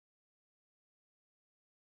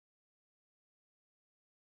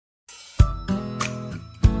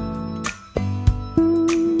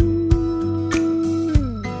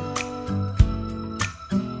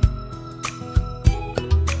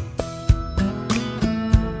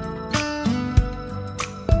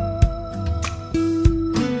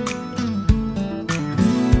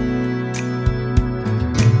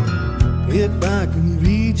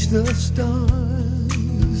the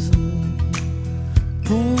stars,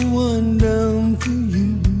 pull one down for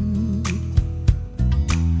you,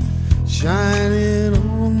 shining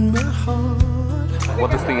on my heart.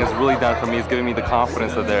 What this thing has really done for me is giving me the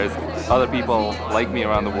confidence that there's other people like me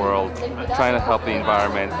around the world trying to help the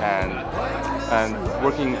environment and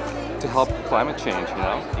working to help climate change, you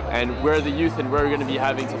know? And we're the youth, and we're going to be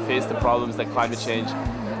having to face the problems that climate change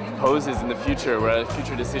poses in the future. We're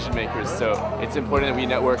future decision makers, so it's important that we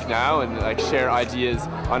network now and like share ideas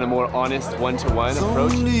on a more honest one-to-one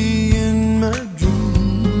approach. Only in my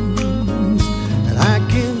dreams that I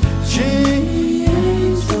can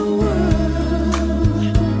change the world.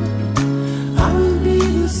 I will be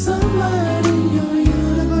the sunlight in your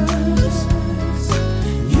universe.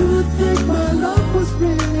 You would think my love was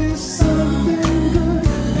really something good.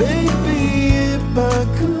 Baby, if I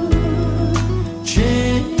could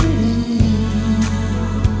change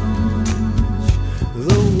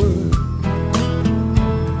the world.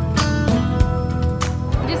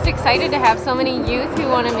 I'm just excited to have so many youth who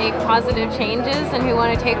want to make positive changes and who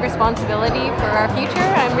want to take responsibility for our future.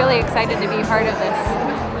 I'm really excited to be part of this.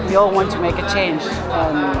 We all want to make a change,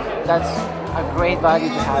 and that's a great value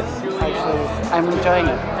to have. Actually, I'm enjoying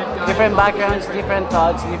it. Different backgrounds, different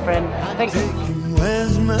thoughts, different things.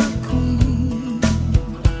 Where's my queen?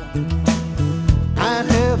 I'd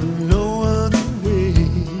have no other way.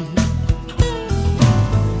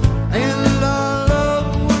 And our love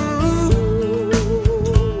will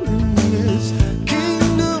rule in this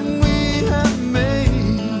kingdom we have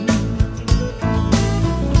made.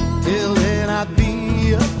 Till then I'd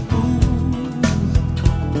be a fool,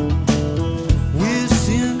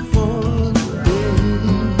 wishing for the day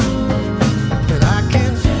that I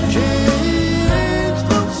can change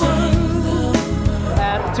the world.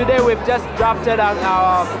 And today we've just drafted out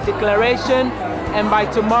our declaration, and by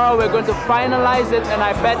tomorrow we're going to finalize it, and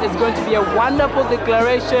I bet it's going to be a wonderful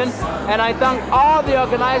declaration, and I thank all the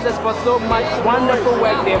organizers for so much wonderful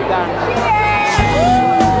work they've done.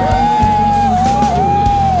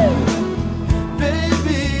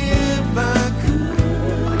 Baby, if I could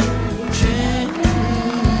change.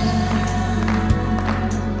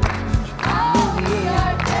 All we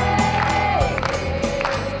are taking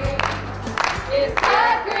is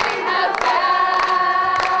that greenhouse gas.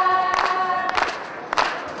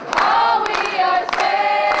 All we are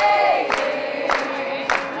saying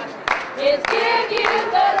is give you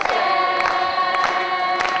the chance.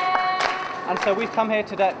 And so we've come here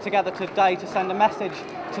together today to send a message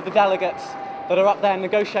to the delegates that are up there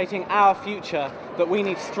negotiating our future, that we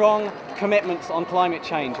need strong commitments on climate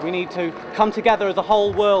change. We need to come together as a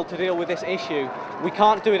whole world to deal with this issue. We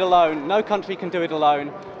can't do it alone. No country can do it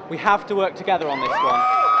alone. We have to work together on this one.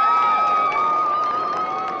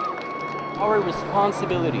 Our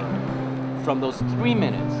responsibility from those 3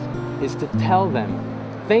 minutes is to tell them,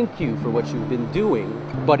 thank you for what you've been doing,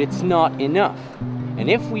 but it's not enough. And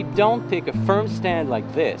if we don't take a firm stand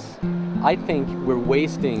like this, I think we're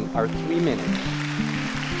wasting our 3 minutes.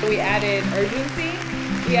 We added urgency,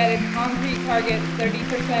 we added concrete targets,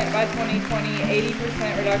 30% by 2020,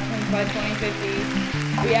 80% reductions by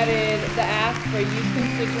 2050. We added the ask for youth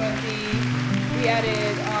constituency. We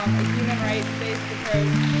added a human rights-based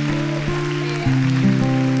approach.